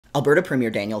Alberta Premier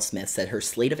Danielle Smith said her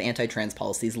slate of anti-trans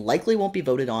policies likely won't be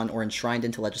voted on or enshrined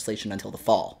into legislation until the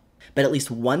fall. But at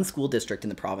least one school district in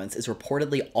the province is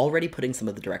reportedly already putting some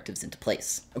of the directives into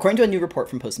place. According to a new report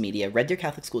from Postmedia, Red Deer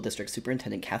Catholic School District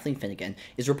Superintendent Kathleen Finnegan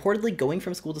is reportedly going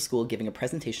from school to school giving a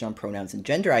presentation on pronouns and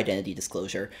gender identity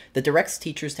disclosure that directs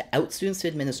teachers to out students to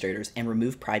administrators and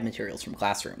remove pride materials from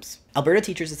classrooms. Alberta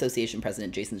Teachers Association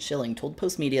President Jason Schilling told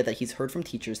Postmedia that he's heard from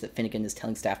teachers that Finnegan is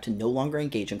telling staff to no longer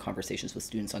engage in conversations with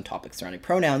students on topics surrounding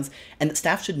pronouns, and that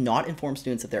staff should not inform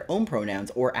students of their own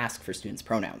pronouns or ask for students'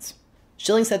 pronouns.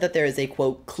 Schilling said that there is a,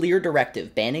 quote, clear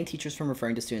directive banning teachers from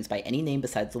referring to students by any name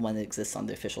besides the one that exists on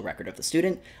the official record of the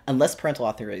student, unless parental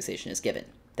authorization is given.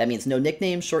 That means no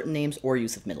nicknames, shortened names, or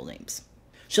use of middle names.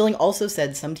 Schilling also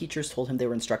said some teachers told him they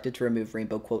were instructed to remove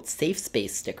rainbow, quote, safe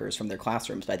space stickers from their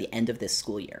classrooms by the end of this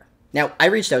school year. Now, I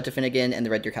reached out to Finnegan and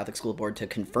the Red Deer Catholic School Board to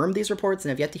confirm these reports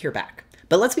and have yet to hear back.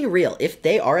 But let's be real, if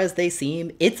they are as they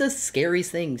seem, it's a scary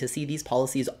thing to see these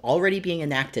policies already being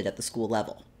enacted at the school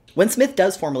level. When Smith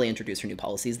does formally introduce her new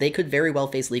policies, they could very well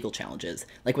face legal challenges,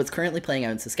 like what's currently playing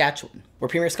out in Saskatchewan, where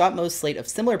Premier Scott Moe's slate of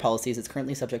similar policies is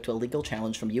currently subject to a legal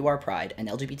challenge from UR Pride, an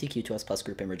LGBTQ2S+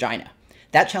 group in Regina.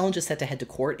 That challenge is set to head to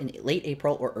court in late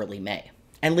April or early May.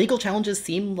 And legal challenges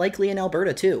seem likely in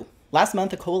Alberta too. Last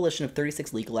month, a coalition of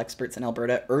 36 legal experts in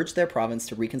Alberta urged their province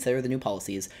to reconsider the new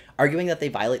policies, arguing that they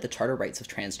violate the charter rights of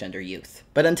transgender youth.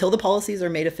 But until the policies are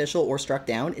made official or struck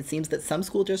down, it seems that some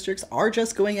school districts are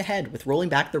just going ahead with rolling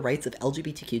back the rights of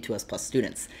LGBTQ2S+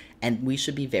 students, and we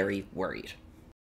should be very worried.